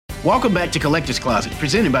Welcome back to Collector's Closet,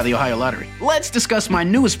 presented by the Ohio Lottery. Let's discuss my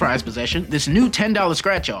newest prize possession, this new $10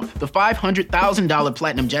 scratch-off, the $500,000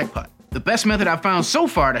 Platinum Jackpot. The best method I've found so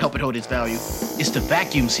far to help it hold its value is to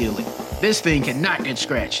vacuum seal it. This thing cannot get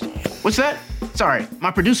scratched. What's that? Sorry,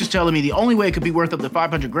 my producer's telling me the only way it could be worth up to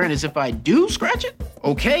 $500,000 is if I do scratch it?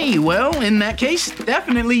 Okay, well, in that case,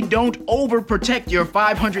 definitely don't overprotect your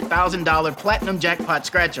 $500,000 Platinum Jackpot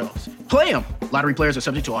scratch-offs. Play them. Lottery players are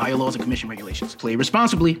subject to Ohio laws and commission regulations. Play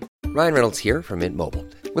responsibly. Ryan Reynolds here from Mint Mobile.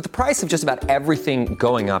 With the price of just about everything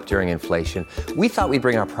going up during inflation, we thought we'd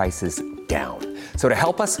bring our prices down. So to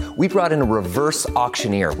help us, we brought in a reverse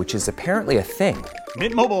auctioneer, which is apparently a thing.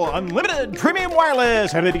 Mint Mobile Unlimited Premium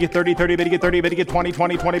Wireless. How to get 30, 30, how to get 30, how to get 20,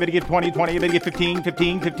 20, 20, how to get 20, 20, how to get 15,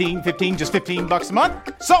 15, 15, 15, just $15 a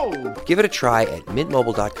month? Sold! Give it a try at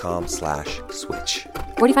mintmobile.com/switch.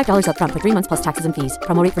 $45 up front for 3 months plus taxes and fees.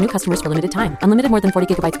 Promo rate for new customers for limited time. Unlimited more than 40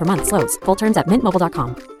 gigabytes per month. Slows full terms at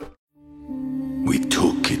mintmobile.com. We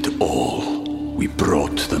took it all. We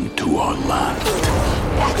brought them to our land.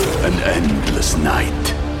 An endless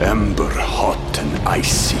night, ember hot and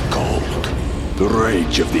icy cold. The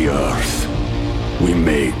rage of the earth. We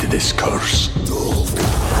made this curse.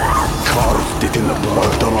 Carved it in the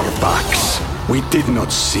blood on our backs. We did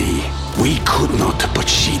not see. We could not, but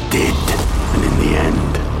she did. And in the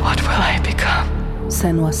end... What will I become?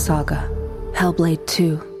 Senua's Saga. Hellblade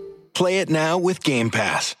 2. Play it now with Game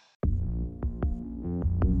Pass.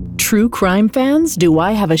 True crime fans, do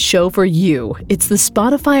I have a show for you? It's the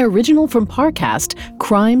Spotify original from Parcast,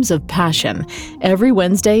 Crimes of Passion. Every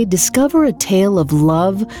Wednesday, discover a tale of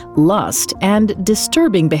love, lust, and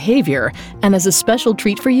disturbing behavior. And as a special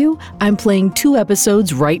treat for you, I'm playing 2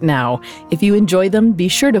 episodes right now. If you enjoy them, be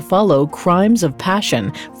sure to follow Crimes of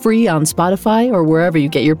Passion, free on Spotify or wherever you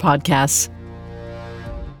get your podcasts.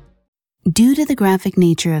 Due to the graphic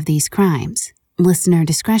nature of these crimes, listener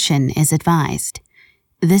discretion is advised.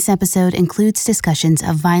 This episode includes discussions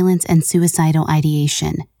of violence and suicidal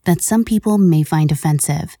ideation that some people may find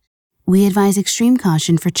offensive. We advise extreme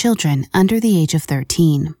caution for children under the age of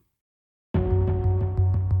 13.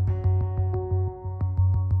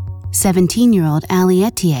 17-year-old Ali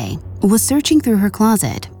Etier was searching through her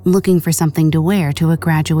closet, looking for something to wear to a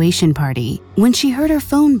graduation party, when she heard her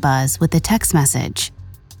phone buzz with a text message.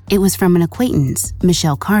 It was from an acquaintance,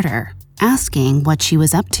 Michelle Carter, asking what she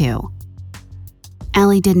was up to.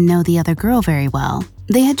 Ali didn't know the other girl very well.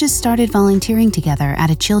 They had just started volunteering together at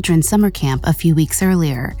a children's summer camp a few weeks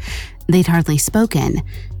earlier. They'd hardly spoken,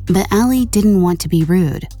 but Ali didn't want to be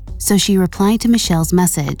rude, so she replied to Michelle's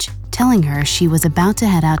message, telling her she was about to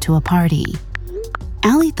head out to a party.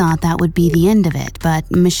 Ali thought that would be the end of it, but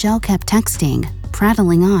Michelle kept texting,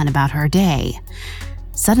 prattling on about her day.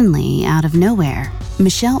 Suddenly, out of nowhere,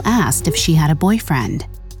 Michelle asked if she had a boyfriend.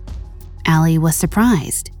 Ali was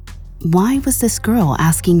surprised. Why was this girl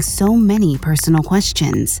asking so many personal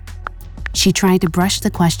questions? She tried to brush the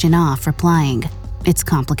question off, replying, "It's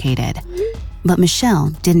complicated." But Michelle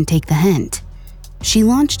didn't take the hint. She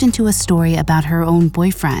launched into a story about her own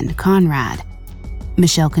boyfriend, Conrad.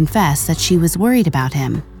 Michelle confessed that she was worried about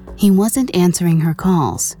him. He wasn't answering her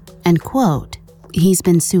calls, and quote, "He's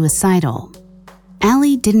been suicidal."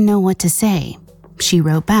 Ali didn't know what to say. She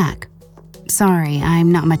wrote back, "Sorry,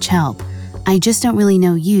 I'm not much help. I just don't really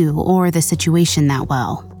know you or the situation that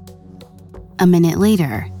well." A minute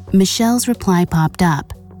later, Michelle's reply popped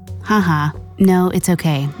up. "Haha, no, it's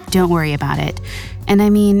okay. Don't worry about it. And I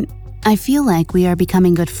mean, I feel like we are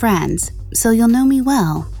becoming good friends, so you'll know me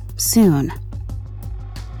well, soon."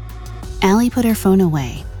 Ali put her phone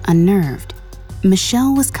away, unnerved.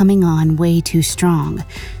 Michelle was coming on way too strong,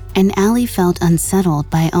 and Ali felt unsettled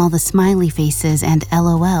by all the smiley faces and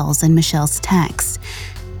LOLs in Michelle's text.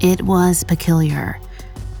 It was peculiar.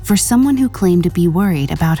 For someone who claimed to be worried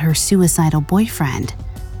about her suicidal boyfriend,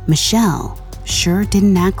 Michelle sure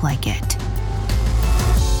didn't act like it.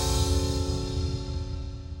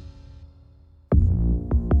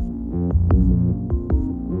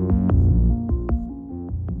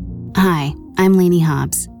 Hi, I'm Lainey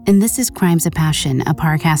Hobbs, and this is Crimes of Passion, a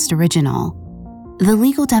Parcast original. The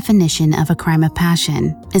legal definition of a crime of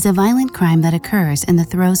passion is a violent crime that occurs in the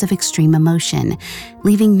throes of extreme emotion,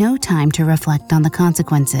 leaving no time to reflect on the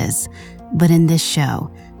consequences. But in this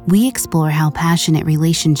show, we explore how passionate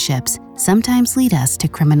relationships sometimes lead us to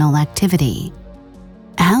criminal activity.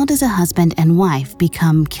 How does a husband and wife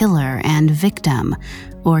become killer and victim,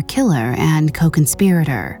 or killer and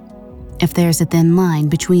co-conspirator? If there's a thin line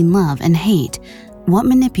between love and hate, what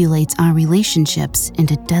manipulates our relationships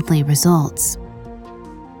into deadly results?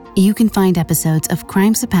 You can find episodes of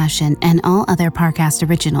Crimes of Passion and all other Parcast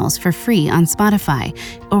originals for free on Spotify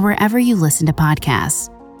or wherever you listen to podcasts.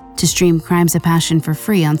 To stream Crimes of Passion for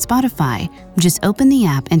free on Spotify, just open the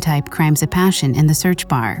app and type Crimes of Passion in the search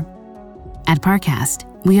bar. At Parcast,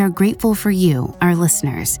 we are grateful for you, our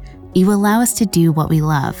listeners. You allow us to do what we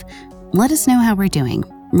love. Let us know how we're doing.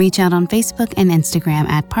 Reach out on Facebook and Instagram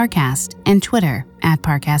at Parcast and Twitter at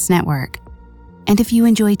Parcast Network. And if you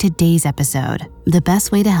enjoyed today's episode, the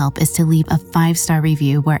best way to help is to leave a 5-star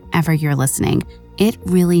review wherever you're listening. It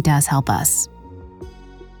really does help us.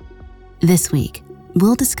 This week,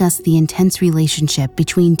 we'll discuss the intense relationship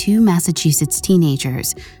between two Massachusetts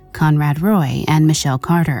teenagers, Conrad Roy and Michelle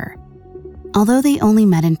Carter. Although they only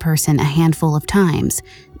met in person a handful of times,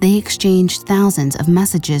 they exchanged thousands of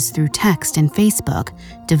messages through text and Facebook,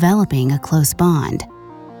 developing a close bond.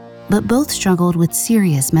 But both struggled with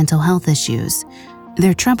serious mental health issues.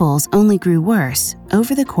 Their troubles only grew worse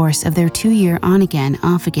over the course of their 2-year on-again,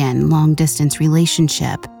 off-again long-distance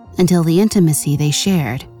relationship until the intimacy they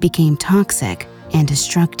shared became toxic and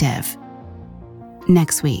destructive.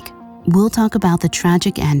 Next week, we'll talk about the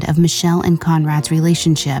tragic end of Michelle and Conrad's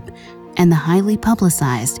relationship and the highly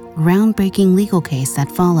publicized, groundbreaking legal case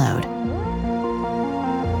that followed.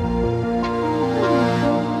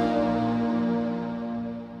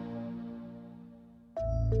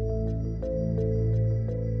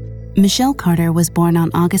 Michelle Carter was born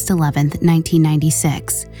on August 11,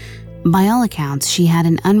 1996. By all accounts, she had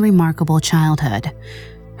an unremarkable childhood.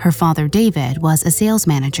 Her father, David, was a sales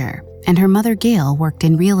manager, and her mother, Gail, worked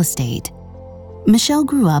in real estate. Michelle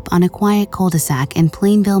grew up on a quiet cul-de-sac in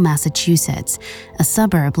Plainville, Massachusetts, a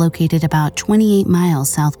suburb located about 28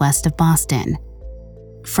 miles southwest of Boston.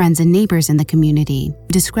 Friends and neighbors in the community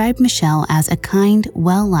described Michelle as a kind,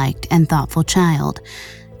 well-liked, and thoughtful child,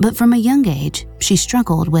 but from a young age, she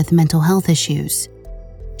struggled with mental health issues.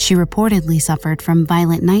 She reportedly suffered from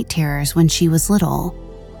violent night terrors when she was little.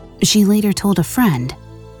 She later told a friend,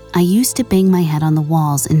 "I used to bang my head on the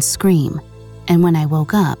walls and scream, and when I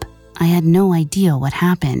woke up, I had no idea what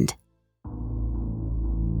happened."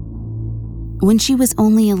 When she was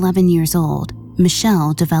only 11 years old,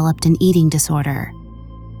 Michelle developed an eating disorder.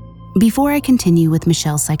 Before I continue with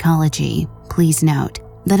Michelle's psychology, please note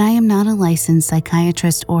that I am not a licensed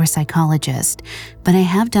psychiatrist or psychologist, but I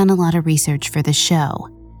have done a lot of research for this show.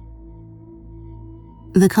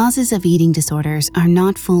 The causes of eating disorders are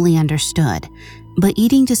not fully understood, but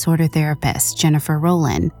eating disorder therapist Jennifer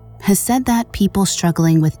Rowland has said that people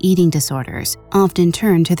struggling with eating disorders often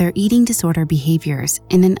turn to their eating disorder behaviors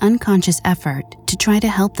in an unconscious effort to try to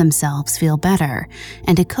help themselves feel better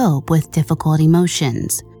and to cope with difficult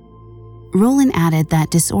emotions. Rowland added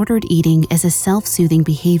that disordered eating is a self-soothing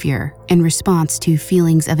behavior in response to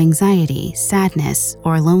feelings of anxiety, sadness,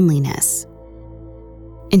 or loneliness.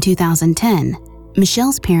 In 2010,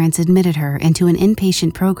 Michelle's parents admitted her into an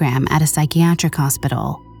inpatient program at a psychiatric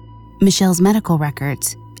hospital. Michelle's medical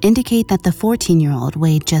records indicate that the 14-year-old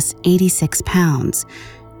weighed just 86 pounds.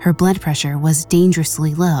 Her blood pressure was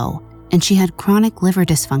dangerously low, and she had chronic liver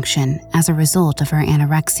dysfunction as a result of her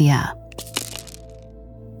anorexia.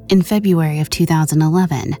 In February of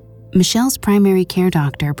 2011, Michelle's primary care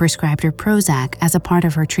doctor prescribed her Prozac as a part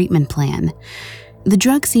of her treatment plan. The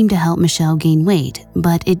drug seemed to help Michelle gain weight,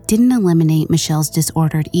 but it didn't eliminate Michelle's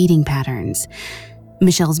disordered eating patterns.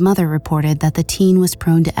 Michelle's mother reported that the teen was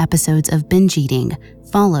prone to episodes of binge eating,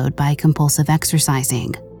 followed by compulsive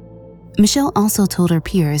exercising. Michelle also told her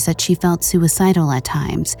peers that she felt suicidal at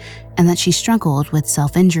times and that she struggled with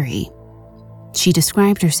self-injury. She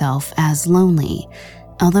described herself as lonely.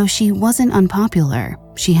 Although she wasn't unpopular,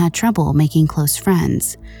 she had trouble making close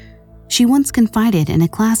friends. She once confided in a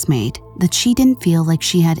classmate that she didn't feel like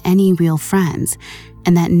she had any real friends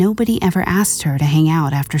and that nobody ever asked her to hang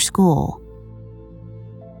out after school.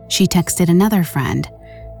 She texted another friend,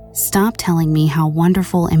 "Stop telling me how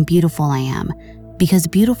wonderful and beautiful I am, because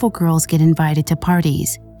beautiful girls get invited to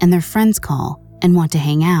parties and their friends call and want to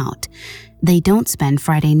hang out. They don't spend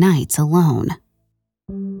Friday nights alone."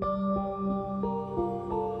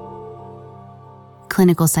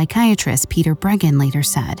 Clinical psychiatrist Peter Breggin later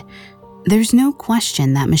said, "There's no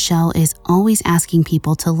question that Michelle is always asking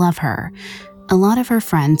people to love her. A lot of her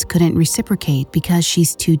friends couldn't reciprocate because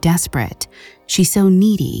she's too desperate. She's so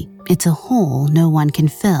needy, it's a hole no one can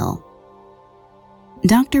fill."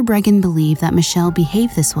 Dr. Breggin believed that Michelle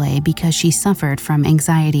behaved this way because she suffered from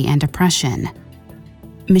anxiety and depression.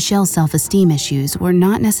 Michelle's self-esteem issues were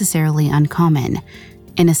not necessarily uncommon.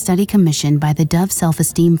 In a study commissioned by the Dove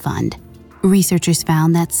Self-Esteem Fund, researchers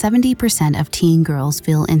found that 70% of teen girls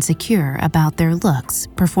feel insecure about their looks,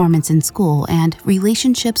 performance in school, and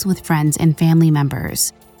relationships with friends and family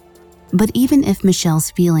members. But even if Michelle's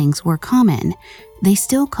feelings were common, they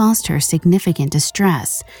still caused her significant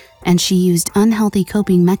distress, and she used unhealthy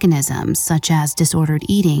coping mechanisms such as disordered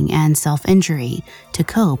eating and self-injury to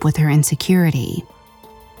cope with her insecurity.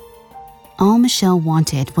 All Michelle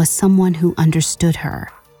wanted was someone who understood her,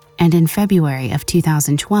 and in February of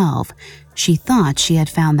 2012, she thought she had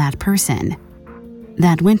found that person.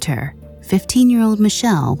 That winter, 15-year-old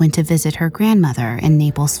Michelle went to visit her grandmother in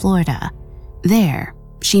Naples, Florida. There,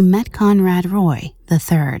 she met Conrad Roy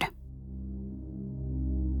III.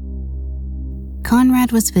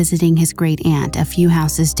 Conrad was visiting his great-aunt a few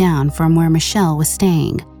houses down from where Michelle was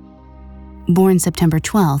staying. Born September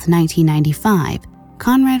 12, 1995,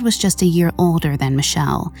 Conrad was just a year older than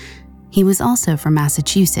Michelle. He was also from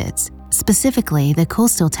Massachusetts, specifically the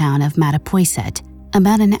coastal town of Mattapoisett,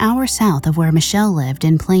 about an hour south of where Michelle lived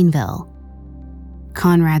in Plainville.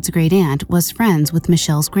 Conrad's great-aunt was friends with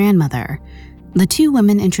Michelle's grandmother. The two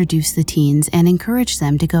women introduced the teens and encouraged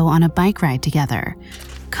them to go on a bike ride together.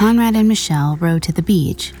 Conrad and Michelle rode to the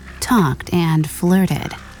beach, talked, and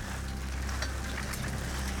flirted.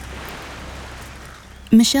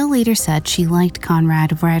 Michelle later said she liked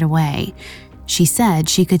Conrad right away. She said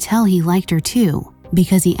she could tell he liked her too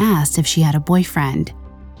because he asked if she had a boyfriend.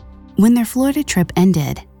 When their Florida trip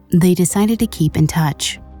ended, they decided to keep in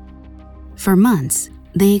touch. For months,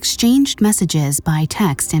 they exchanged messages by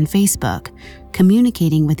text and Facebook,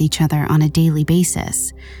 communicating with each other on a daily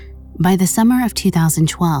basis. By the summer of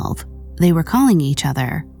 2012, they were calling each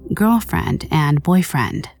other girlfriend and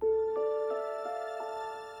boyfriend.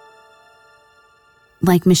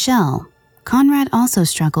 Like Michelle, Conrad also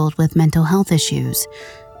struggled with mental health issues.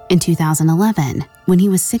 In 2011, when he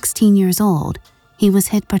was 16 years old, he was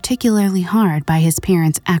hit particularly hard by his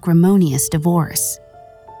parents' acrimonious divorce.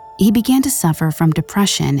 He began to suffer from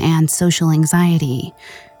depression and social anxiety.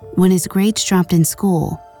 When his grades dropped in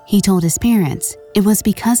school, he told his parents it was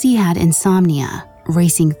because he had insomnia,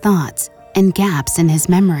 racing thoughts, and gaps in his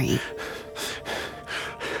memory.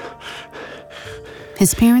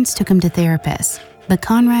 His parents took him to therapists, but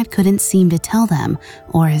Conrad couldn't seem to tell them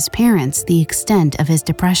or his parents the extent of his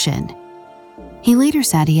depression. He later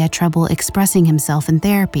said he had trouble expressing himself in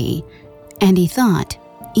therapy, and he thought,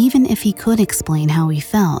 even if he could explain how he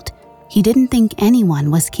felt, he didn't think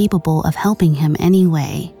anyone was capable of helping him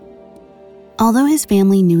anyway. Although his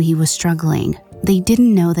family knew he was struggling, they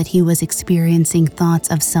didn't know that he was experiencing thoughts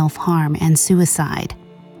of self-harm and suicide.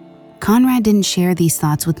 Conrad didn't share these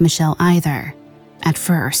thoughts with Michelle either, at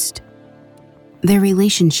first. Their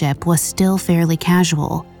relationship was still fairly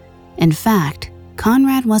casual. In fact,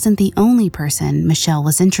 Conrad wasn't the only person Michelle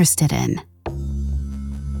was interested in.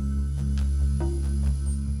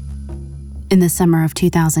 In the summer of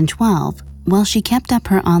 2012, while she kept up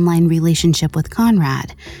her online relationship with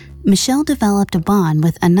Conrad, Michelle developed a bond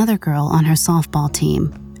with another girl on her softball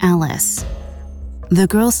team, Alice. The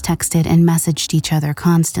girls texted and messaged each other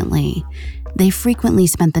constantly. They frequently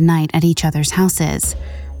spent the night at each other's houses.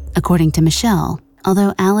 According to Michelle,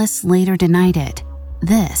 although Alice later denied it,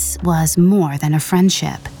 this was more than a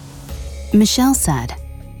friendship. Michelle said,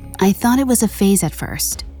 "I thought it was a phase at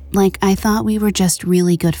first. Like, I thought we were just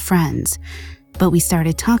really good friends. But we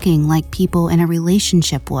started talking like people in a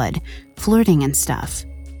relationship would, flirting and stuff."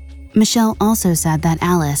 Michelle also said that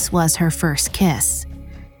Alice was her first kiss.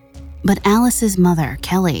 But Alice's mother,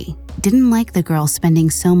 Kelly, didn't like the girls spending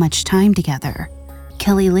so much time together.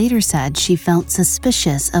 Kelly later said she felt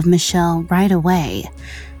suspicious of Michelle right away.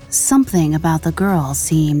 Something about the girls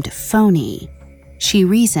seemed phony. She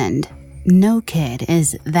reasoned, no kid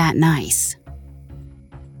is that nice.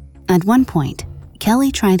 At one point,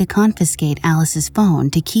 Kelly tried to confiscate Alice's phone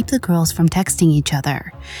to keep the girls from texting each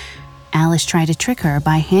other. Alice tried to trick her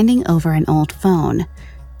by handing over an old phone.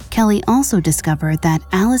 Kelly also discovered that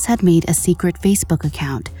Alice had made a secret Facebook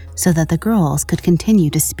account so that the girls could continue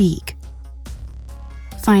to speak.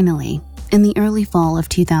 Finally, in the early fall of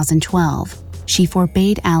 2012, she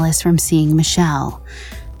forbade Alice from seeing Michelle.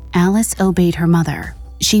 Alice obeyed her mother.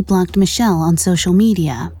 She blocked Michelle on social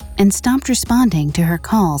media and stopped responding to her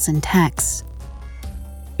calls and texts.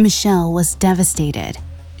 Michelle was devastated.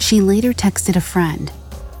 She later texted a friend,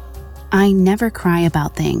 "I never cry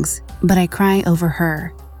about things, but I cry over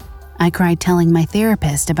her. I cried telling my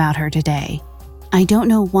therapist about her today. I don't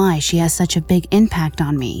know why she has such a big impact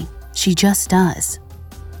on me. She just does."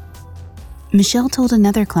 Michelle told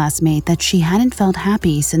another classmate that she hadn't felt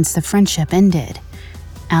happy since the friendship ended.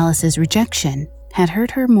 Alice's rejection had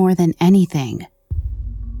hurt her more than anything.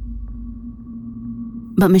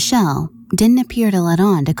 But Michelle didn't appear to let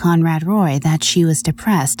on to Conrad Roy that she was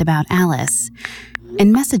depressed about Alice.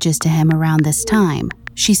 In messages to him around this time,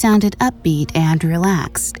 she sounded upbeat and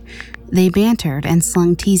relaxed. They bantered and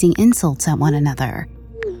slung teasing insults at one another.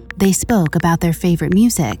 They spoke about their favorite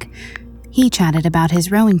music. He chatted about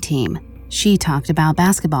his rowing team. She talked about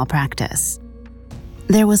basketball practice.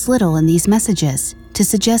 There was little in these messages to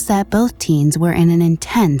suggest that both teens were in an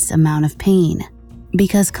intense amount of pain,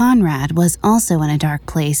 because Conrad was also in a dark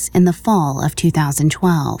place in the fall of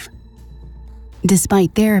 2012.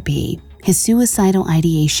 Despite therapy, his suicidal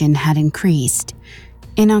ideation had increased.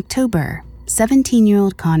 In October,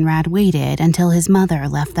 17-year-old Conrad waited until his mother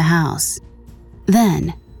left the house,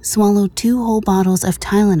 then swallowed 2 whole bottles of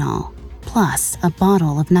Tylenol plus a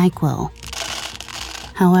bottle of NyQuil.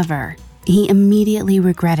 However, he immediately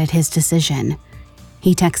regretted his decision.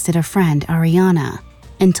 He texted a friend, Ariana,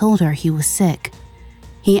 and told her he was sick.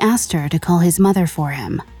 He asked her to call his mother for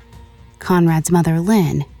him. Conrad's mother,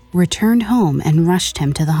 Lynn, returned home and rushed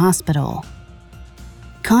him to the hospital.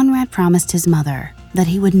 Conrad promised his mother that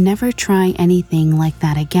he would never try anything like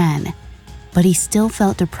that again, but he still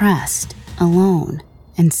felt depressed, alone,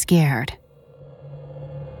 and scared.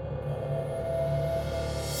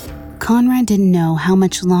 Conrad didn't know how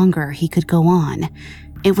much longer he could go on.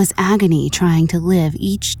 It was agony trying to live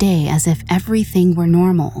each day as if everything were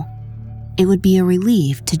normal. It would be a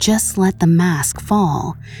relief to just let the mask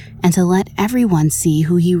fall and to let everyone see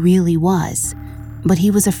who he really was, but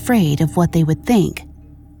he was afraid of what they would think.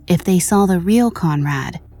 If they saw the real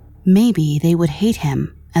Conrad, maybe they would hate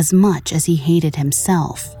him as much as he hated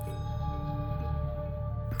himself.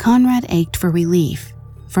 Conrad ached for relief,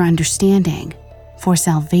 for understanding, for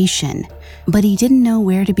salvation, but he didn't know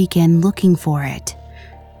where to begin looking for it.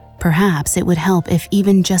 Perhaps it would help if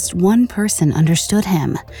even just one person understood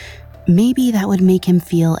him. Maybe that would make him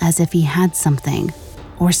feel as if he had something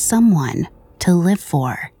or someone to live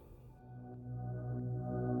for.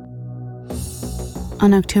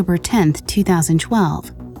 On October 10th,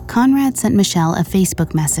 2012, Conrad sent Michelle a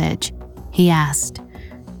Facebook message. He asked,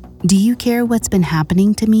 "Do you care what's been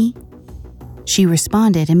happening to me?" She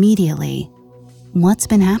responded immediately, "What's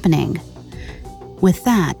been happening?" With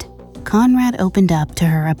that, Conrad opened up to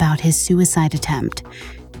her about his suicide attempt.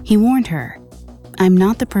 He warned her, "I'm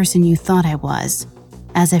not the person you thought I was,"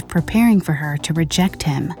 as if preparing for her to reject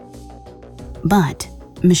him. But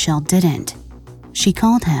Michelle didn't. She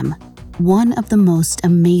called him one of the most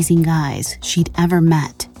amazing guys she'd ever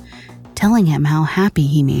met, telling him how happy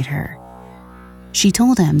he made her. She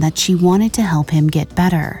told him that she wanted to help him get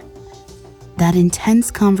better. That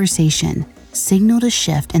intense conversation signaled a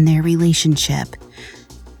shift in their relationship.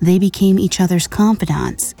 They became each other's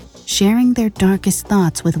confidants, sharing their darkest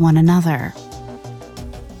thoughts with one another.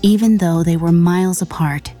 Even though they were miles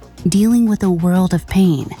apart, dealing with a world of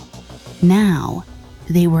pain, now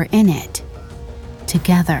they were in it,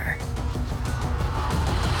 together.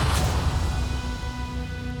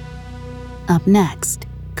 Up next,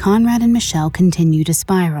 Conrad and Michelle continue to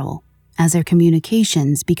spiral as their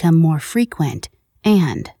communications become more frequent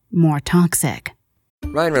and more toxic.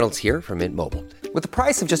 Ryan Reynolds here from Mint Mobile. With the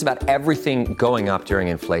price of just about everything going up during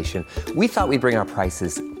inflation, we thought we'd bring our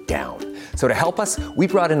prices down. So to help us, we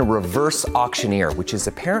brought in a reverse auctioneer, which is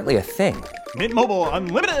apparently a thing. Mint Mobile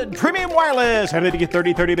Unlimited Premium Wireless. How to get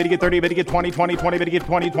 30, 30, how to get 30, how to get 20, 20, 20, how to get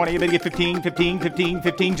 20, 20, how to get 15, 15, 15,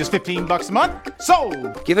 15, just $15 a month?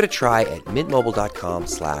 Sold! Give it a try at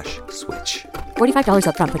mintmobile.com/switch. $45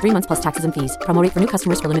 up front for 3 months plus taxes and fees. Promo rate for new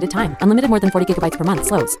customers for limited time. Unlimited more than 40 gigabytes per month.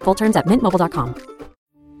 Slows full terms at mintmobile.com.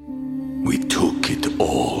 We took it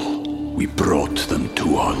all. We brought them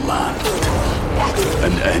to our land.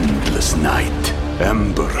 An endless night,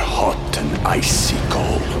 ember hot and icy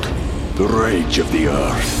cold. The rage of the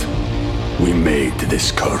earth. We made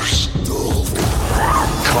this curse.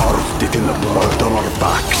 Carved it in the blood on our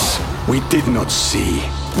backs. We did not see.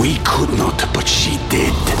 We could not, but she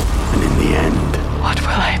did. And in the end, What will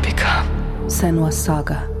I become? Senua's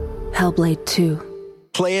Saga. Hellblade 2.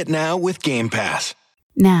 Play it now with Game Pass.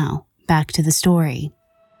 Now, back to the story.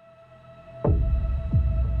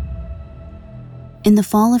 In the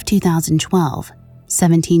fall of 2012,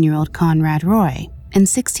 17-year-old Conrad Roy and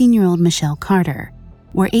 16-year-old Michelle Carter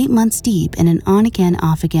were 8 months deep in an on-again,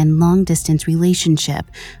 off-again long-distance relationship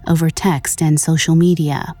over text and social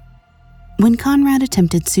media. When Conrad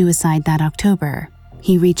attempted suicide that October,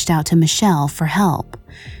 he reached out to Michelle for help.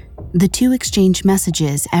 The two exchanged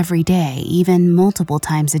messages every day, even multiple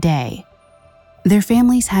times a day. Their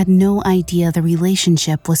families had no idea the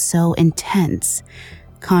relationship was so intense.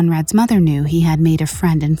 Conrad's mother knew he had made a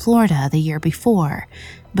friend in Florida the year before,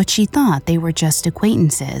 but she thought they were just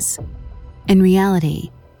acquaintances. In reality,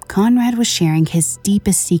 Conrad was sharing his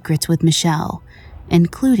deepest secrets with Michelle,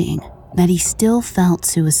 including that he still felt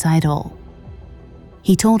suicidal.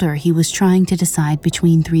 He told her he was trying to decide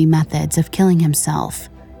between 3 methods of killing himself: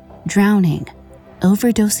 drowning,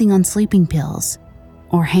 overdosing on sleeping pills,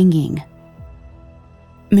 or hanging.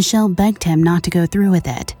 Michelle begged him not to go through with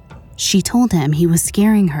it. She told him he was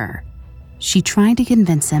scaring her. She tried to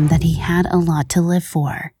convince him that he had a lot to live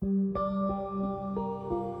for.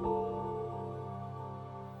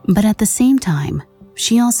 But at the same time,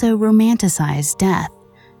 she also romanticized death.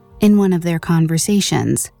 In one of their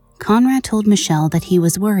conversations, Conrad told Michelle that he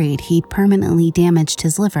was worried he'd permanently damaged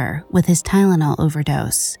his liver with his Tylenol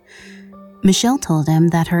overdose. Michelle told him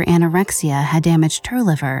that her anorexia had damaged her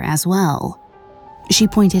liver as well. She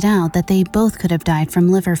pointed out that they both could have died from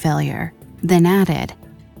liver failure, then added,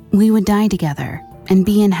 "We would die together and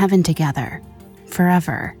be in heaven together,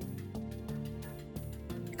 forever."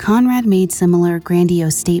 Conrad made similar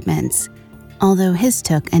grandiose statements, although his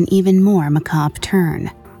took an even more macabre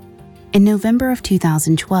turn. In November of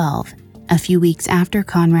 2012, a few weeks after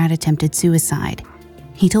Conrad attempted suicide,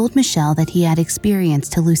 he told Michelle that he had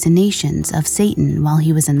experienced hallucinations of Satan while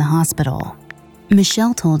he was in the hospital.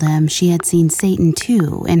 Michelle told him she had seen Satan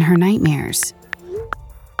too in her nightmares.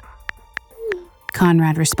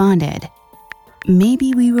 Conrad responded,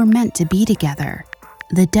 "Maybe we were meant to be together.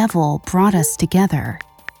 The devil brought us together."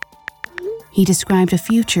 He described a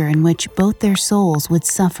future in which both their souls would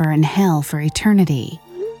suffer in hell for eternity.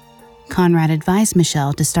 Conrad advised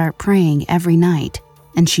Michelle to start praying every night,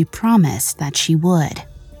 and she promised that she would.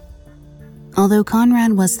 Although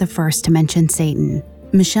Conrad was the first to mention Satan,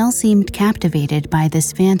 Michelle seemed captivated by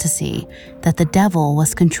this fantasy that the devil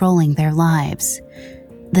was controlling their lives.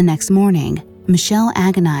 The next morning, Michelle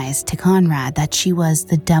agonized to Conrad that she was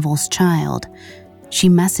the devil's child. She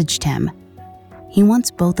messaged him, "He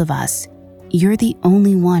wants both of us. You're the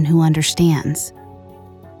only one who understands."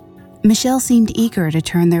 Michelle seemed eager to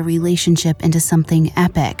turn their relationship into something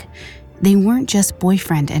epic. They weren't just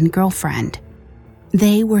boyfriend and girlfriend.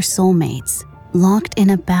 They were soulmates, locked in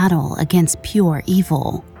a battle against pure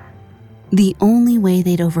evil. The only way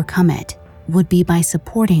they'd overcome it would be by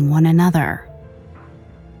supporting one another.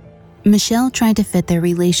 Michelle tried to fit their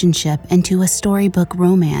relationship into a storybook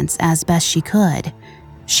romance as best she could.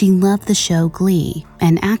 She loved the show Glee,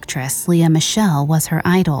 and actress Lea Michele was her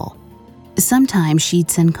idol. Sometimes she'd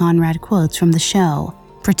send Conrad quotes from the show,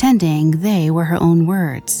 pretending they were her own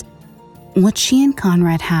words. What she and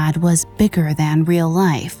Conrad had was bigger than real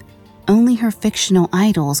life. Only her fictional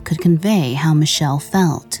idols could convey how Michelle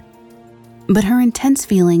felt. But her intense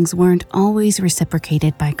feelings weren't always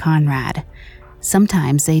reciprocated by Conrad.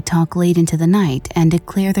 Sometimes they'd talk late into the night and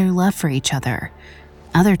declare their love for each other.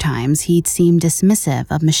 Other times, he'd seem dismissive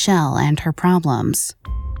of Michelle and her problems.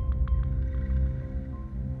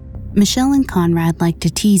 Michelle and Conrad liked to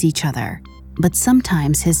tease each other, but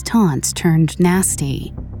sometimes his taunts turned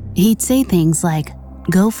nasty. He'd say things like,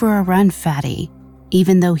 "Go for a run, fatty,"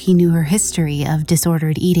 even though he knew her history of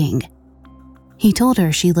disordered eating. He told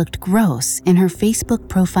her she looked gross in her Facebook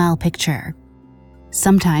profile picture.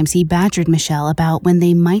 Sometimes he badgered Michelle about when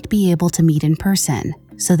they might be able to meet in person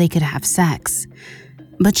so they could have sex.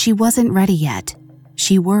 But she wasn't ready yet.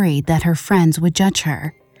 She worried that her friends would judge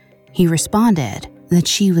her. He responded that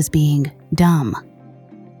she was being dumb.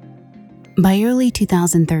 By early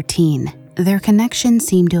 2013, their connection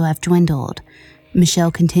seemed to have dwindled.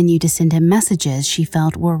 Michelle continued to send him messages she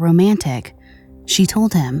felt were romantic. She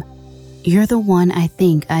told him, "You're the one I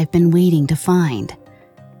think I've been waiting to find."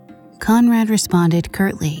 Conrad responded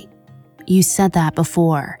curtly, "You said that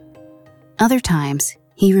before." Other times,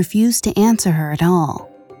 he refused to answer her at all.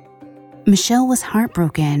 Michelle was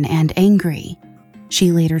heartbroken and angry.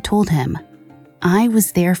 She later told him, "I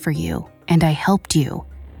was there for you, and I helped you,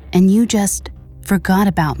 and you just forgot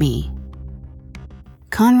about me."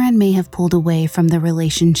 Conrad may have pulled away from the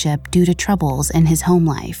relationship due to troubles in his home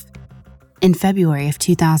life. In February of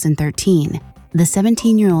 2013, the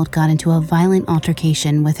 17-year-old got into a violent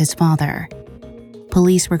altercation with his father.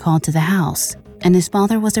 Police were called to the house, and his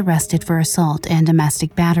father was arrested for assault and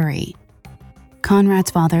domestic battery. Conrad's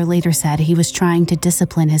father later said he was trying to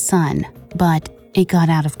discipline his son, but it got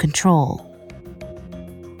out of control.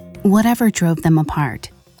 Whatever drove them apart,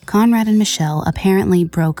 Conrad and Michelle apparently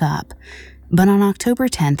broke up, but on October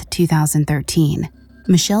 10th, 2013,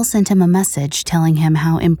 Michelle sent him a message telling him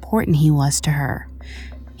how important he was to her.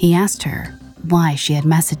 He asked her why she had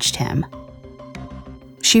messaged him.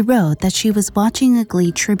 She wrote that she was watching a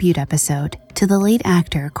Glee tribute episode to the late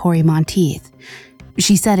actor Corey Monteith.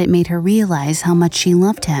 She said it made her realize how much she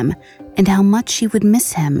loved him and how much she would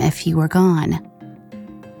miss him if he were gone.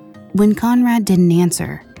 When Conrad didn't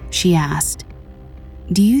answer, she asked,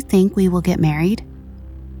 "Do you think we will get married?"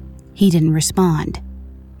 He didn't respond.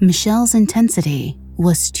 Michelle's intensity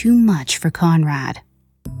was too much for Conrad.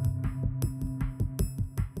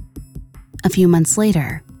 A few months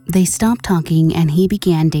later, they stopped talking and he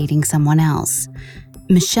began dating someone else.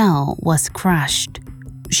 Michelle was crushed.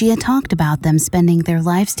 She had talked about them spending their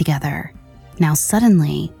lives together. Now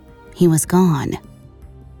suddenly, he was gone.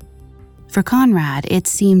 For Conrad, it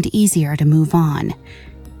seemed easier to move on.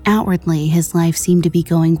 Outwardly, his life seemed to be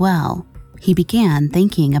going well. He began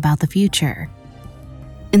thinking about the future.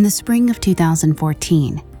 In the spring of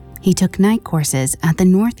 2014, he took night courses at the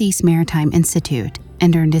Northeast Maritime Institute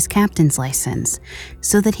and earned his captain's license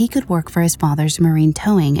so that he could work for his father's marine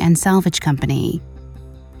towing and salvage company.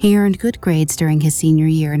 He earned good grades during his senior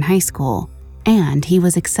year in high school, and he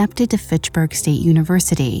was accepted to Fitchburg State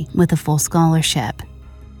University with a full scholarship.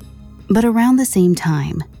 But around the same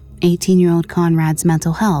time, 18-year-old Conrad's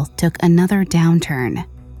mental health took another downturn.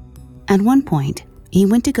 At one point, he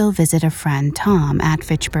went to go visit a friend, Tom, at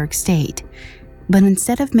Fitchburg State, but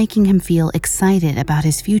instead of making him feel excited about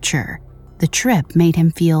his future, the trip made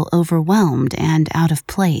him feel overwhelmed and out of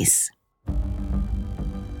place.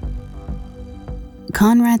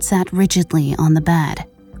 Conrad sat rigidly on the bed,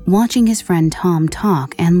 watching his friend Tom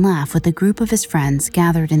talk and laugh with a group of his friends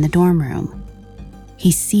gathered in the dorm room.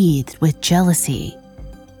 He seethed with jealousy.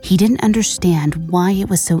 He didn't understand why it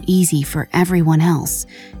was so easy for everyone else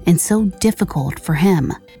and so difficult for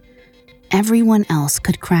him. Everyone else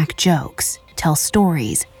could crack jokes, tell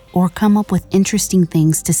stories, or come up with interesting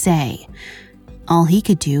things to say. All he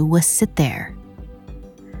could do was sit there.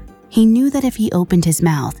 He knew that if he opened his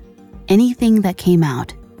mouth, anything that came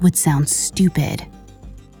out would sound stupid.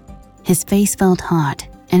 His face felt hot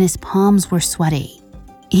and his palms were sweaty.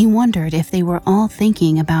 He wondered if they were all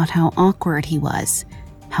thinking about how awkward he was,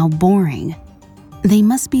 how boring. They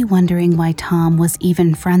must be wondering why Tom was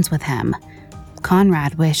even friends with him.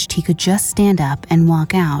 Conrad wished he could just stand up and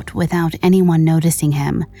walk out without anyone noticing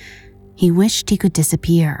him. He wished he could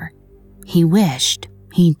disappear. He wished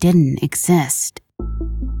he didn't exist.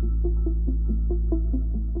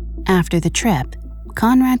 After the trip,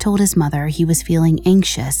 Conrad told his mother he was feeling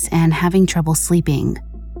anxious and having trouble sleeping.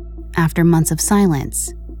 After months of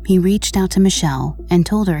silence, he reached out to Michelle and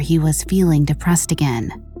told her he was feeling depressed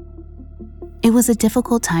again. It was a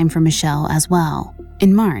difficult time for Michelle as well.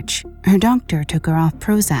 In March, her doctor took her off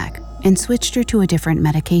Prozac and switched her to a different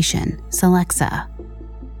medication, Celexa.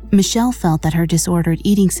 Michelle felt that her disordered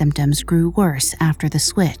eating symptoms grew worse after the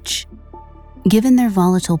switch. Given their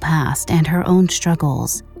volatile past and her own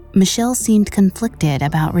struggles, Michelle seemed conflicted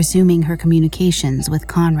about resuming her communications with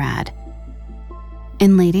Conrad.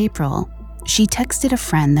 In late April, she texted a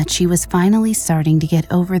friend that she was finally starting to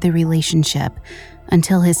get over the relationship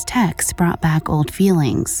until his texts brought back old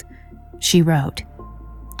feelings. She wrote,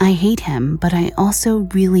 "I hate him, but I also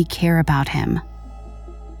really care about him."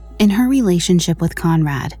 In her relationship with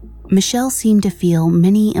Conrad, Michelle seemed to feel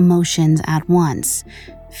many emotions at once: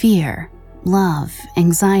 fear, love,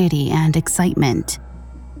 anxiety, and excitement.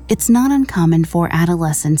 It's not uncommon for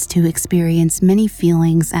adolescents to experience many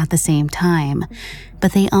feelings at the same time,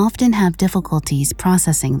 but they often have difficulties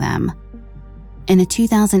processing them. In a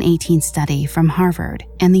 2018 study from Harvard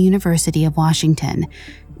and the University of Washington,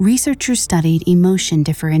 researchers studied emotion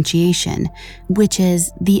differentiation, which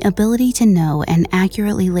is the ability to know and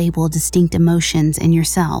accurately label distinct emotions in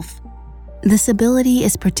yourself. This ability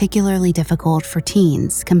is particularly difficult for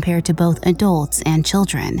teens compared to both adults and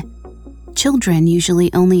children. Children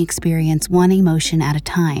usually only experience one emotion at a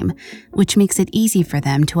time, which makes it easy for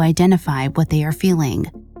them to identify what they are feeling.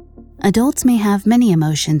 Adults may have many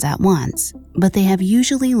emotions at once, but they have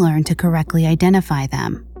usually learned to correctly identify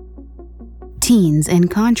them. Teens, in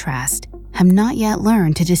contrast, have not yet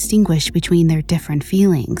learned to distinguish between their different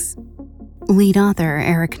feelings. Lead author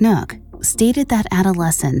Eric Nook stated that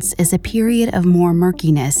adolescence is a period of more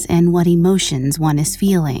murkiness in what emotions one is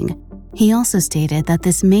feeling. He also stated that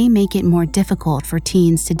this may make it more difficult for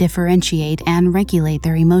teens to differentiate and regulate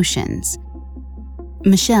their emotions.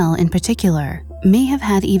 Michelle, in particular, may have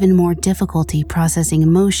had even more difficulty processing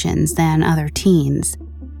emotions than other teens.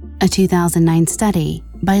 A 2009 study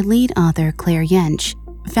by lead author Claire Jentsch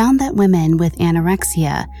found that women with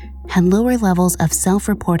anorexia had lower levels of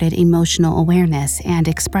self-reported emotional awareness and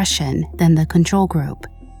expression than the control group.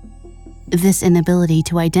 This inability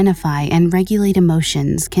to identify and regulate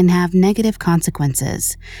emotions can have negative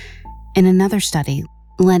consequences. In another study,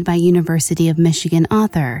 led by University of Michigan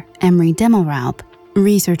author Emery Demelraup,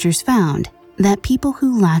 researchers found that people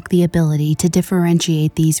who lack the ability to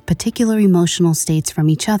differentiate these particular emotional states from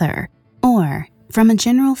each other, or from a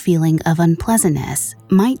general feeling of unpleasantness,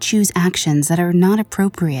 might choose actions that are not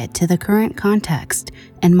appropriate to the current context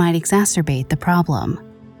and might exacerbate the problem.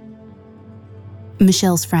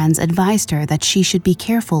 Michelle's friends advised her that she should be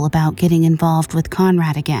careful about getting involved with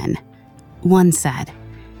Conrad again. One said,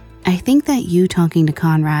 "I think that you talking to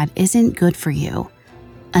Conrad isn't good for you."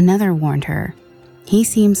 Another warned her, "He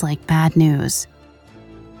seems like bad news."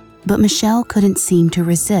 But Michelle couldn't seem to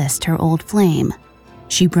resist her old flame.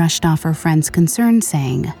 She brushed off her friend's concern,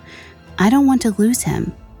 saying, "I don't want to lose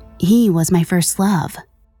him. He was my first love."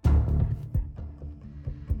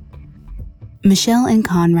 Michelle and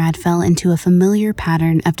Conrad fell into a familiar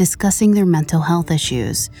pattern of discussing their mental health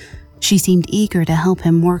issues. She seemed eager to help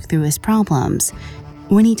him work through his problems.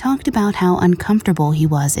 When he talked about how uncomfortable he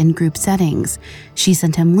was in group settings, she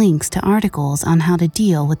sent him links to articles on how to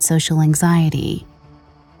deal with social anxiety.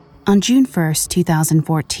 On June 1st,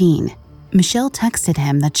 2014, Michelle texted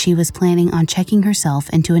him that she was planning on checking herself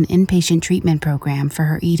into an inpatient treatment program for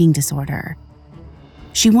her eating disorder.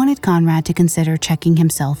 She wanted Conrad to consider checking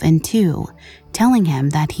himself in too, telling him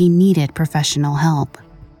that he needed professional help.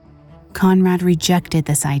 Conrad rejected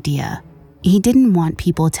this idea. He didn't want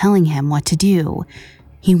people telling him what to do.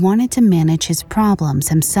 He wanted to manage his problems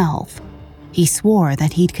himself. He swore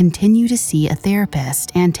that he'd continue to see a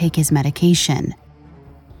therapist and take his medication.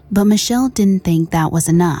 But Michelle didn't think that was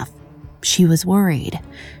enough. She was worried.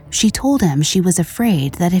 She told him she was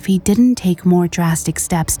afraid that if he didn't take more drastic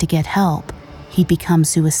steps to get help, he'd become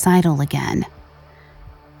suicidal again.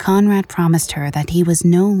 Conrad promised her that he was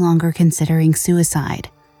no longer considering suicide.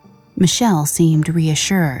 Michelle seemed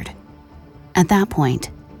reassured. At that point,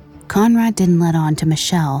 Conrad didn't let on to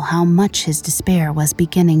Michelle how much his despair was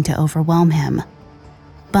beginning to overwhelm him.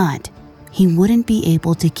 But he wouldn't be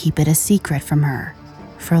able to keep it a secret from her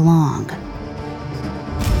for long.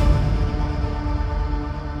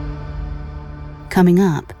 Coming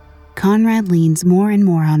up, Conrad leans more and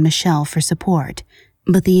more on Michelle for support,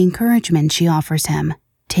 but the encouragement she offers him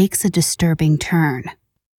takes a disturbing turn.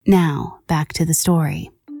 Now, back to the story.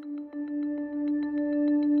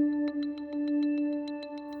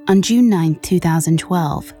 On June 9,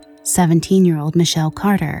 2012, 17-year-old Michelle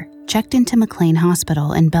Carter checked into McLean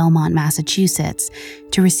Hospital in Belmont, Massachusetts,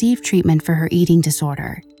 to receive treatment for her eating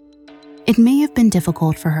disorder. It may have been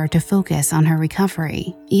difficult for her to focus on her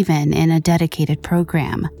recovery, even in a dedicated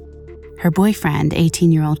program. Her boyfriend,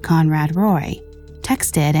 18-year-old Conrad Roy,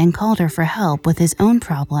 texted and called her for help with his own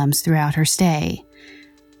problems throughout her stay.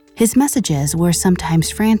 His messages were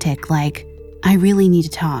sometimes frantic, like, "I really need to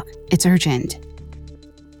talk. It's urgent."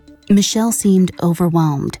 Michelle seemed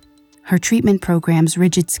overwhelmed. Her treatment program's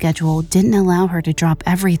rigid schedule didn't allow her to drop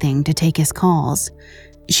everything to take his calls.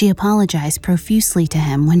 She apologized profusely to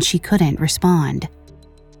him when she couldn't respond.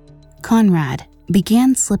 Conrad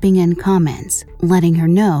began slipping in comments, letting her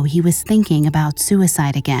know he was thinking about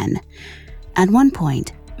suicide again. At one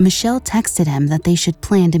point, Michelle texted him that they should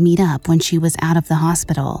plan to meet up when she was out of the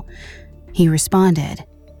hospital. He responded,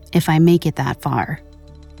 "If I make it that far."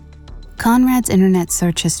 Conrad's internet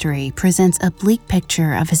search history presents a bleak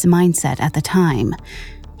picture of his mindset at the time.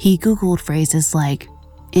 He Googled phrases like,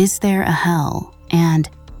 "Is there a hell?" and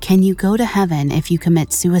 "Can you go to heaven if you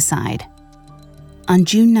commit suicide?" On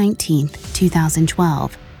June 19,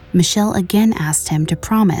 2012, Michelle again asked him to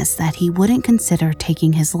promise that he wouldn't consider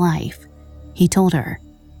taking his life. He told her,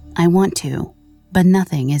 "I want to, but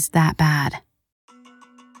nothing is that bad."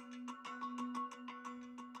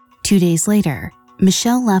 2 days later,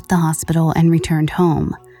 Michelle left the hospital and returned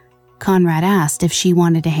home. Conrad asked if she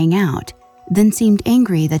wanted to hang out, then seemed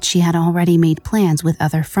angry that she had already made plans with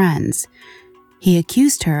other friends. He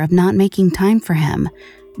accused her of not making time for him,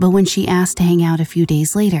 but when she asked to hang out a few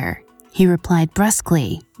days later, he replied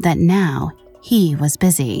brusquely that now he was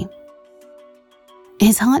busy.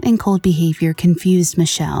 His hot and cold behavior confused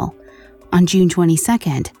Michelle. On June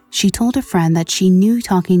 22nd, she told a friend that she knew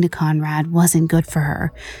talking to Conrad wasn't good for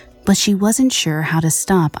her, but she wasn't sure how to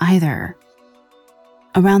stop either.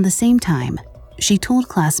 Around the same time, she told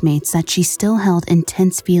classmates that she still held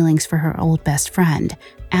intense feelings for her old best friend,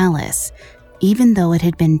 Alice, even though it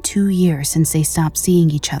had been 2 years since they stopped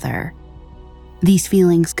seeing each other. These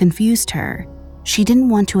feelings confused her. She didn't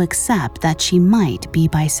want to accept that she might be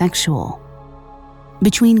bisexual.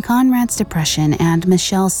 Between Conrad's depression and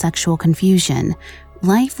Michelle's sexual confusion,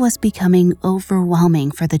 life was becoming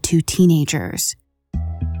overwhelming for the two teenagers.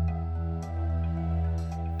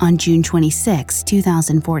 On June 26,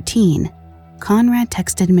 2014, Conrad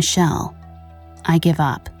texted Michelle, "I give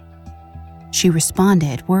up." She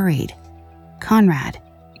responded, worried, "Conrad,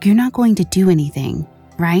 you're not going to do anything,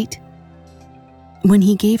 right?" When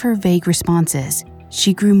he gave her vague responses,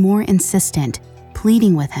 she grew more insistent,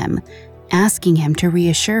 pleading with him, asking him to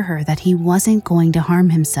reassure her that he wasn't going to harm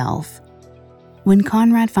himself. When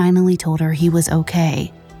Conrad finally told her he was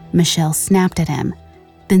okay, Michelle snapped at him,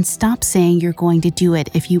 "Then stop saying you're going to do it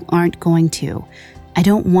if you aren't going to. I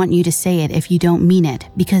don't want you to say it if you don't mean it,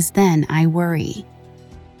 because then I worry."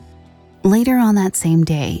 Later on that same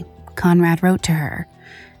day, Conrad wrote to her,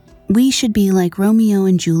 "We should be like Romeo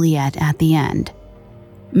and Juliet at the end."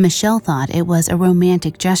 Michelle thought it was a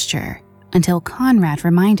romantic gesture until Conrad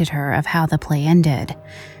reminded her of how the play ended.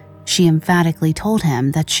 She emphatically told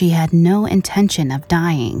him that she had no intention of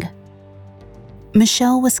dying.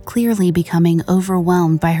 Michelle was clearly becoming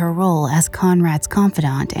overwhelmed by her role as Conrad's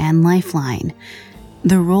confidant and lifeline.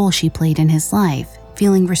 The role she played in his life,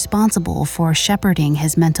 feeling responsible for shepherding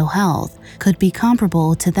his mental health, could be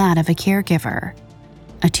comparable to that of a caregiver.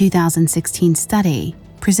 A 2016 study,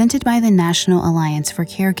 presented by the National Alliance for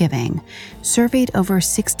Caregiving, surveyed over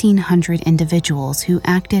 1,600 individuals who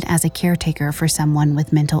acted as a caretaker for someone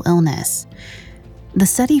with mental illness. The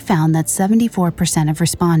study found that 74% of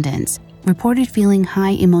respondents reported feeling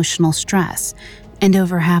high emotional stress, and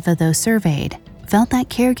over half of those surveyed felt that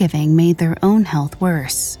caregiving made their own health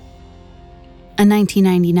worse. A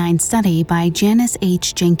 1999 study by Janice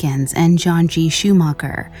H. Jenkins and John G.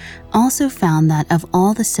 Schumacher also found that of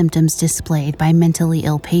all the symptoms displayed by mentally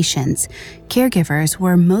ill patients, caregivers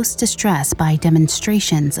were most distressed by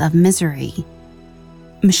demonstrations of misery.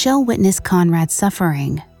 Michelle witnessed Conrad's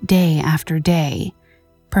suffering day after day.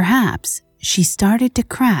 Perhaps she started to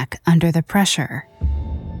crack under the pressure.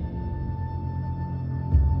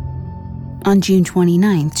 On June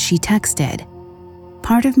 29th, she texted,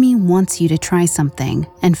 "Part of me wants you to try something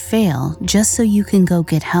and fail just so you can go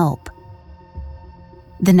get help."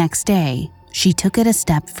 The next day, she took it a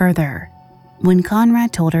step further. When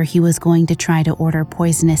Conrad told her he was going to try to order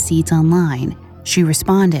poisonous seeds online, she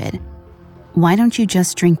responded, "Why don't you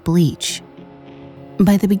just drink bleach?"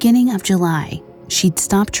 By the beginning of July, she'd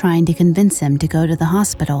stopped trying to convince him to go to the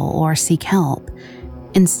hospital or seek help.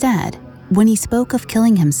 Instead, when he spoke of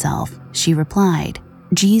killing himself, she replied,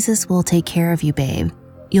 "Jesus will take care of you, babe.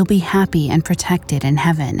 You'll be happy and protected in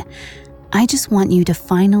heaven. I just want you to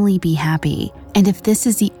finally be happy, and if this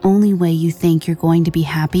is the only way you think you're going to be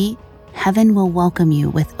happy, heaven will welcome you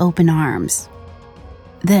with open arms."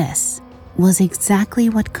 This was exactly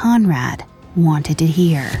what Conrad wanted to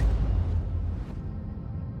hear.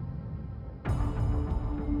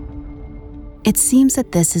 It seems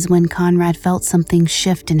that this is when Conrad felt something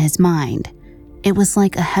shift in his mind. It was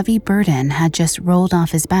like a heavy burden had just rolled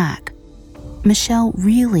off his back. Michelle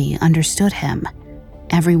really understood him.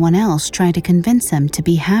 Everyone else tried to convince him to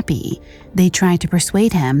be happy. They tried to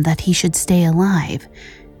persuade him that he should stay alive.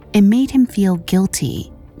 It made him feel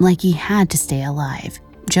guilty, like he had to stay alive,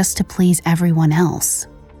 just to please everyone else.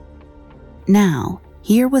 Now,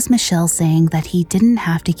 here was Michelle saying that he didn't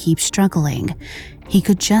have to keep struggling. He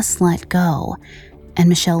could just let go. And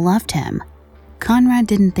Michelle loved him. Conrad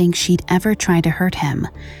didn't think she'd ever try to hurt him.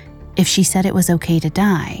 If she said it was okay to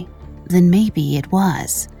die, then maybe it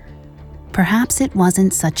was. Perhaps it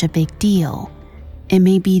wasn't such a big deal. It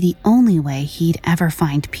may be the only way he'd ever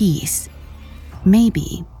find peace.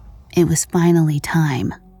 Maybe it was finally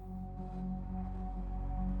time.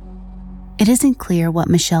 It isn't clear what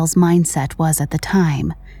Michelle's mindset was at the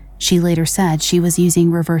time. She later said she was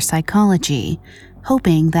using reverse psychology,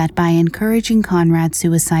 hoping that by encouraging Conrad's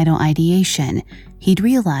suicidal ideation, he'd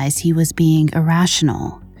realize he was being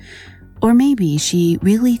irrational. Or maybe she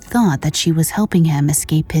really thought that she was helping him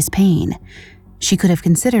escape his pain. She could have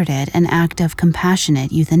considered it an act of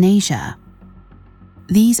compassionate euthanasia.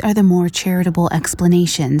 These are the more charitable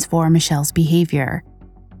explanations for Michelle's behavior,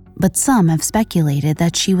 but some have speculated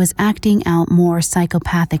that she was acting out more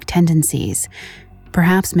psychopathic tendencies.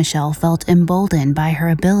 Perhaps Michelle felt emboldened by her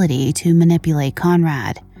ability to manipulate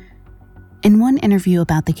Conrad. In one interview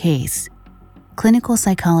about the case, clinical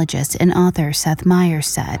psychologist and author Seth Meyers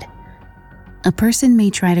said, "A person may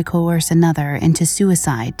try to coerce another into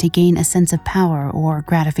suicide to gain a sense of power or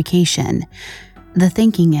gratification. The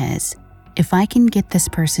thinking is, if I can get this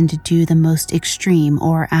person to do the most extreme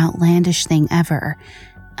or outlandish thing ever,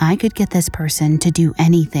 I could get this person to do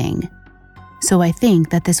anything. So I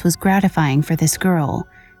think that this was gratifying for this girl,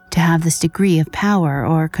 to have this degree of power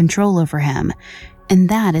or control over him, and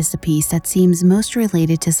that is the piece that seems most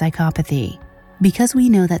related to psychopathy, because we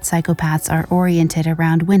know that psychopaths are oriented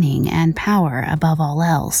around winning and power above all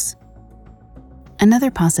else."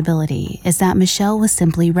 Another possibility is that Michelle was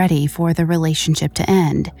simply ready for the relationship to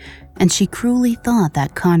end, and she cruelly thought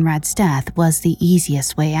that Conrad's death was the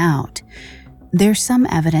easiest way out. There's some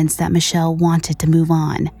evidence that Michelle wanted to move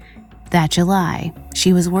on. That July,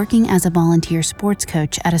 she was working as a volunteer sports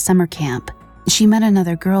coach at a summer camp. She met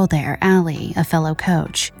another girl there, Allie, a fellow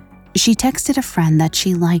coach. She texted a friend that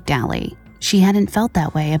she liked Allie. She hadn't felt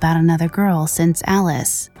that way about another girl since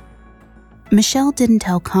Alice. Michelle didn't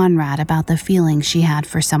tell Conrad about the feelings she had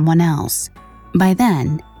for someone else. By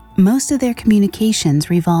then, most of their communications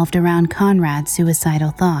revolved around Conrad's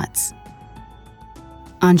suicidal thoughts.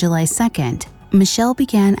 On July 2nd, Michelle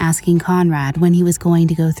began asking Conrad when he was going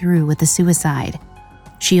to go through with the suicide.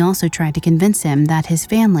 She also tried to convince him that his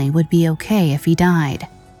family would be okay if he died.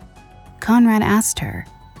 Conrad asked her,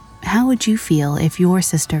 "How would you feel if your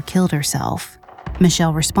sister killed herself?"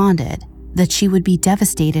 Michelle responded that she would be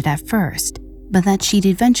devastated at first, but that she'd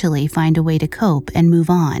eventually find a way to cope and move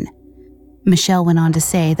on. Michelle went on to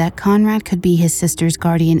say that Conrad could be his sister's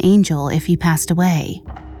guardian angel if he passed away.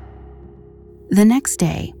 The next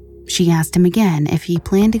day, she asked him again if he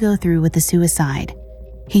planned to go through with the suicide.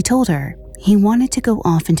 He told her he wanted to go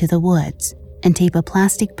off into the woods and tape a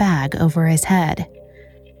plastic bag over his head.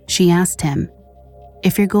 She asked him,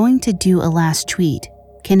 "If you're going to do a last tweet,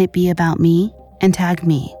 can it be about me and tag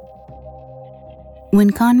me?"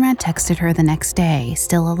 When Conrad texted her the next day,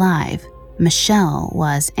 still alive, Michelle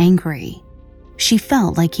was angry. She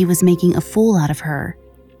felt like he was making a fool out of her.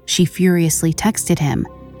 She furiously texted him,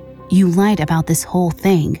 "You lied about this whole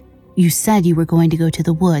thing. You said you were going to go to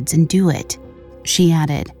the woods and do it." She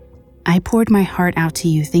added, "I poured my heart out to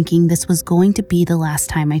you thinking this was going to be the last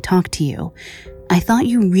time I talked to you. I thought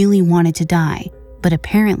you really wanted to die, but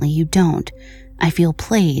apparently you don't. I feel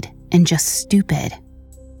played and just stupid."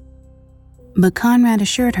 But Conrad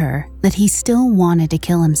assured her that he still wanted to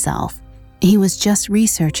kill himself. He was just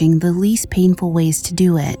researching the least painful ways to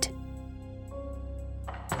do it.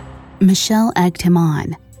 Michelle egged him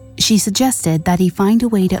on. She suggested that he find a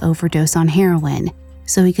way to overdose on heroin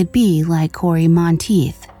so he could be like Corey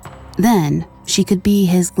Monteith. Then she could be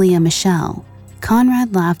his Leah Michelle.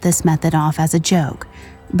 Conrad laughed this method off as a joke,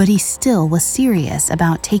 but he still was serious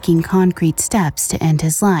about taking concrete steps to end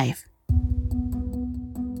his life.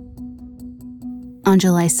 On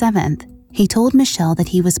July 7th, he told Michelle that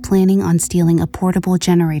he was planning on stealing a portable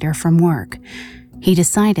generator from work. He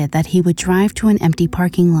decided that he would drive to an empty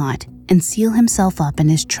parking lot and seal himself up in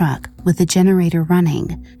his truck with the generator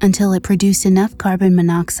running until it produced enough carbon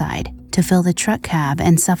monoxide to fill the truck cab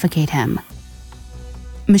and suffocate him.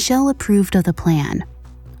 Michelle approved of the plan.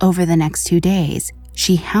 Over the next 2 days,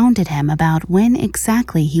 she hounded him about when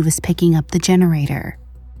exactly he was picking up the generator.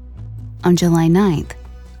 On July 9th,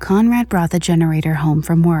 Conrad brought the generator home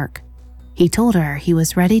from work. He told her he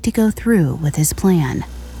was ready to go through with his plan.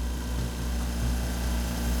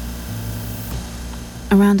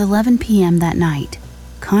 Around 11 p.m. that night,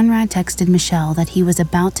 Conrad texted Michelle that he was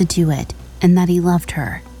about to do it and that he loved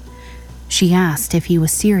her. She asked if he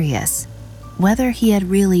was serious, whether he had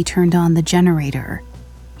really turned on the generator.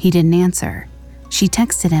 He didn't answer. She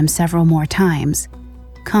texted him several more times.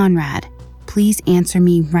 "Conrad, please answer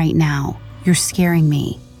me right now. You're scaring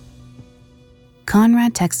me."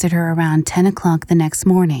 Conrad texted her around 10 o'clock the next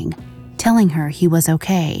morning, telling her he was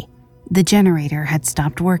okay. The generator had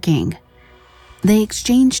stopped working. They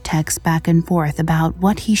exchanged texts back and forth about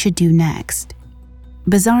what he should do next.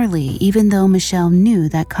 Bizarrely, even though Michelle knew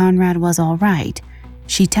that Conrad was all right,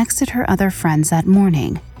 she texted her other friends that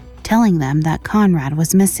morning, telling them that Conrad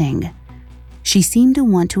was missing. She seemed to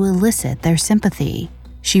want to elicit their sympathy.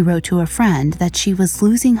 She wrote to a friend that she was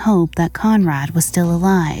losing hope that Conrad was still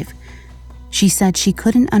alive. She said she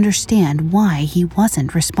couldn't understand why he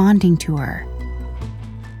wasn't responding to her.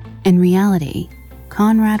 In reality,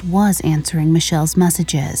 Conrad was answering Michelle's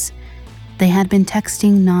messages. They had been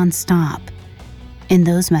texting nonstop. In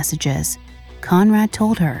those messages, Conrad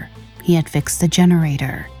told her he had fixed the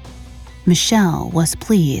generator. Michelle was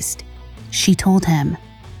pleased. She told him,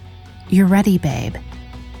 "You're ready, babe.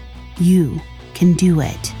 You can do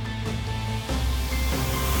it."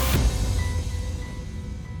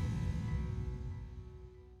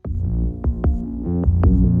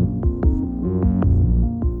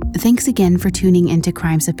 Thanks again for tuning into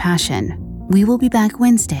Crimes of Passion. We will be back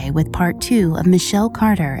Wednesday with part 2 of Michelle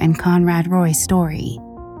Carter and Conrad Roy's story.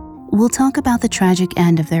 We'll talk about the tragic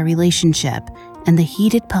end of their relationship and the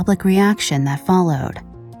heated public reaction that followed.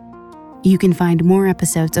 You can find more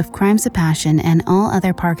episodes of Crimes of Passion and all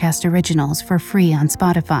other Parcast originals for free on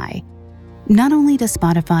Spotify. Not only does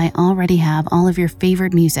Spotify already have all of your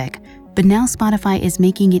favorite music, but now Spotify is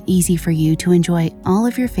making it easy for you to enjoy all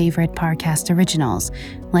of your favorite Parcast originals,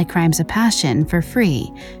 like Crimes of Passion, for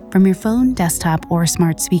free from your phone, desktop, or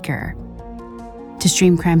smart speaker. To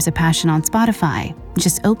stream Crimes of Passion on Spotify,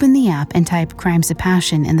 just open the app and type Crimes of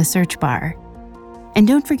Passion in the search bar. And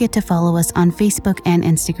don't forget to follow us on Facebook and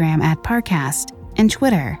Instagram at Parcast and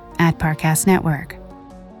Twitter at Parcast Network.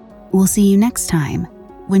 We'll see you next time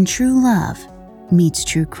when true love meets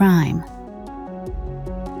true crime.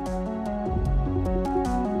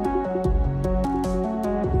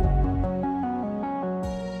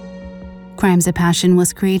 Crimes of Passion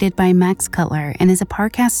was created by Max Cutler and is a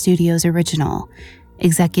Parcast Studios original.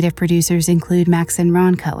 Executive producers include Max and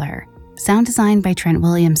Ron Cutler. Sound design by Trent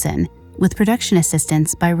Williamson, with production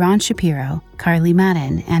assistance by Ron Shapiro, Carly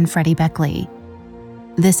Madden, and Freddie Beckley.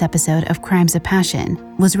 This episode of Crimes of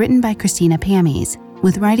Passion was written by Christina Pammies,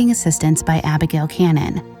 with writing assistance by Abigail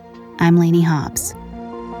Cannon. I'm Lainey Hobbs.